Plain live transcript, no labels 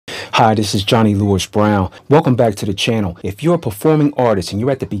Hi, this is Johnny Lewis Brown. Welcome back to the channel. If you're a performing artist and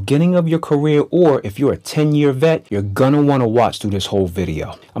you're at the beginning of your career, or if you're a 10-year vet, you're gonna wanna watch through this whole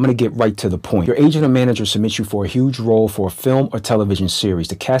video. I'm gonna get right to the point. Your agent or manager submits you for a huge role for a film or television series.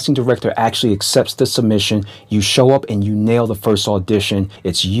 The casting director actually accepts the submission. You show up and you nail the first audition.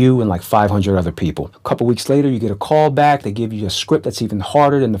 It's you and like 500 other people. A couple weeks later, you get a call back. They give you a script that's even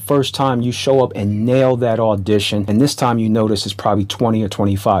harder than the first time. You show up and nail that audition. And this time you notice it's probably 20 or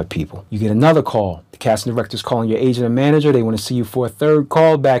 25 people. You get another call. The casting director's calling your agent and manager. They want to see you for a third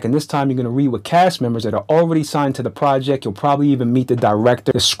call back, and this time you're going to read with cast members that are already signed to the project. You'll probably even meet the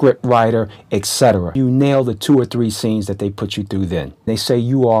director, the script writer, etc. You nail the 2 or 3 scenes that they put you through then. They say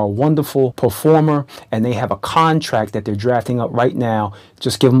you are a wonderful performer, and they have a contract that they're drafting up right now.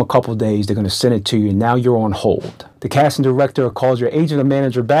 Just give them a couple days. They're going to send it to you, and now you're on hold. The casting director calls your agent or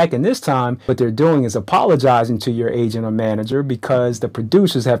manager back, and this time what they're doing is apologizing to your agent or manager because the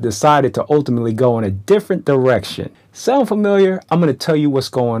producers have decided to ultimately go in a different direction. Sound familiar? I'm going to tell you what's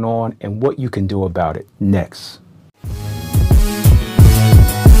going on and what you can do about it next.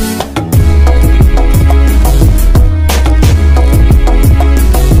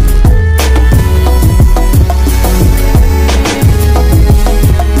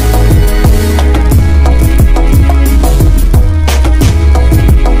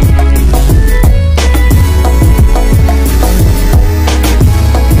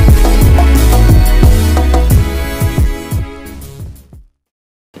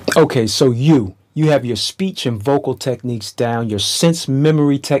 Okay, so you have your speech and vocal techniques down. Your sense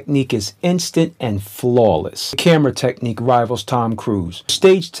memory technique is instant and flawless. The camera technique rivals Tom Cruise.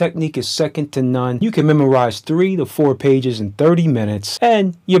 Stage technique is second to none. You can memorize 3 to 4 pages in 30 minutes.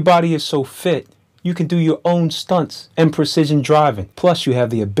 And your body is so fit, you can do your own stunts and precision driving. Plus, you have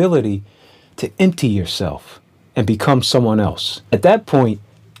the ability to empty yourself and become someone else. At that point,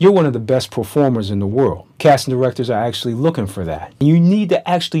 you're one of the best performers in the world. Casting directors are actually looking for that. You need to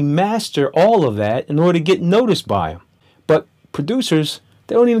actually master all of that in order to get noticed by them. But producers,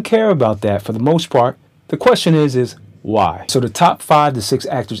 they don't even care about that for the most part. The question is why? So the top 5 to 6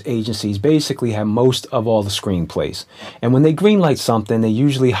 actors agencies basically have most of all the screenplays. And when they greenlight something, they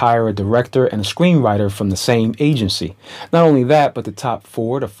usually hire a director and a screenwriter from the same agency. Not only that, but the top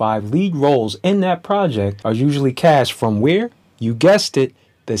 4 to 5 lead roles in that project are usually cast from where? You guessed it,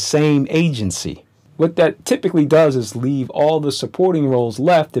 the same agency. What that typically does is leave all the supporting roles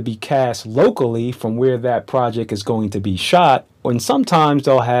left to be cast locally from where that project is going to be shot, and sometimes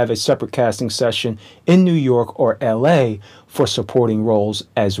they'll have a separate casting session in New York or LA for supporting roles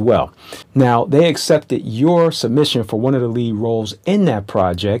as well. Now, they accepted your submission for one of the lead roles in that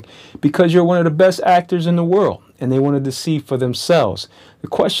project because you're one of the best actors in the world, and they wanted to see for themselves. The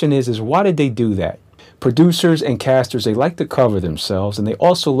question is why did they do that? Producers and casters, they like to cover themselves, and they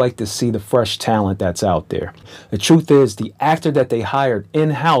also like to see the fresh talent that's out there. The truth is, the actor that they hired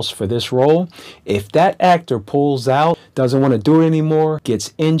in-house for this role, if that actor pulls out, doesn't want to do it anymore,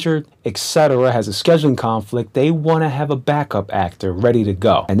 gets injured, etc., has a scheduling conflict, they want to have a backup actor ready to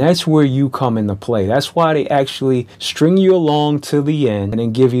go. And that's where you come into play. That's why they actually string you along to the end and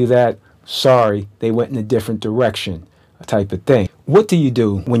then give you that, sorry, they went in a different direction type of thing. What do you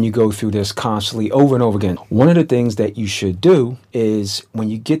do when you go through this constantly over and over again? One of the things that you should do is when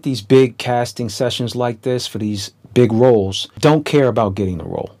you get these big casting sessions like this for these big roles, don't care about getting the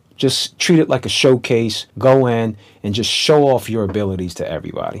role. Just treat it like a showcase, go in and just show off your abilities to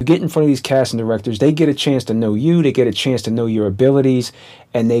everybody. You get in front of these casting directors, they get a chance to know you, they get a chance to know your abilities,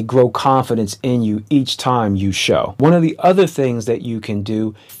 and they grow confidence in you each time you show. One of the other things that you can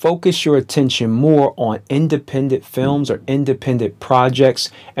do, focus your attention more on independent films or independent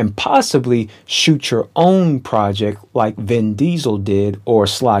projects, and possibly shoot your own project like Vin Diesel did or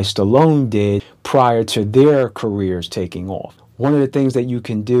Sly Stallone did prior to their careers taking off. One of the things that you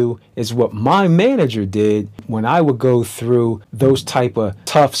can do is what my manager did when I would go through those type of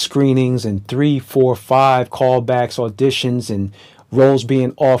tough screenings and 3, 4, 5 callbacks, auditions, and roles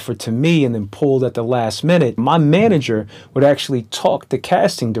being offered to me and then pulled at the last minute. My manager would actually talk the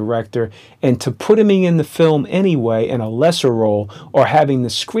casting director into putting me in the film anyway in a lesser role, or having the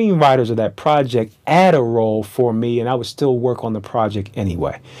screenwriters of that project add a role for me, and I would still work on the project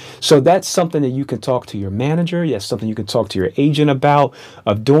anyway. So that's something that you can talk to your manager. That's something you can talk to your agent about,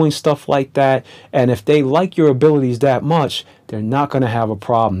 of doing stuff like that. And if they like your abilities that much, they're not going to have a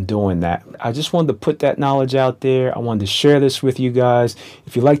problem doing that. I just wanted to put that knowledge out there. I wanted to share this with you guys.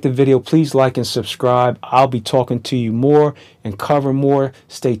 If you like the video, please like and subscribe. I'll be talking to you more and cover more.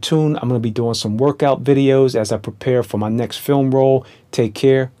 Stay tuned. I'm going to be doing some workout videos as I prepare for my next film role. Take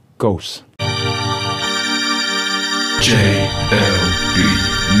care. Ghosts. JLB.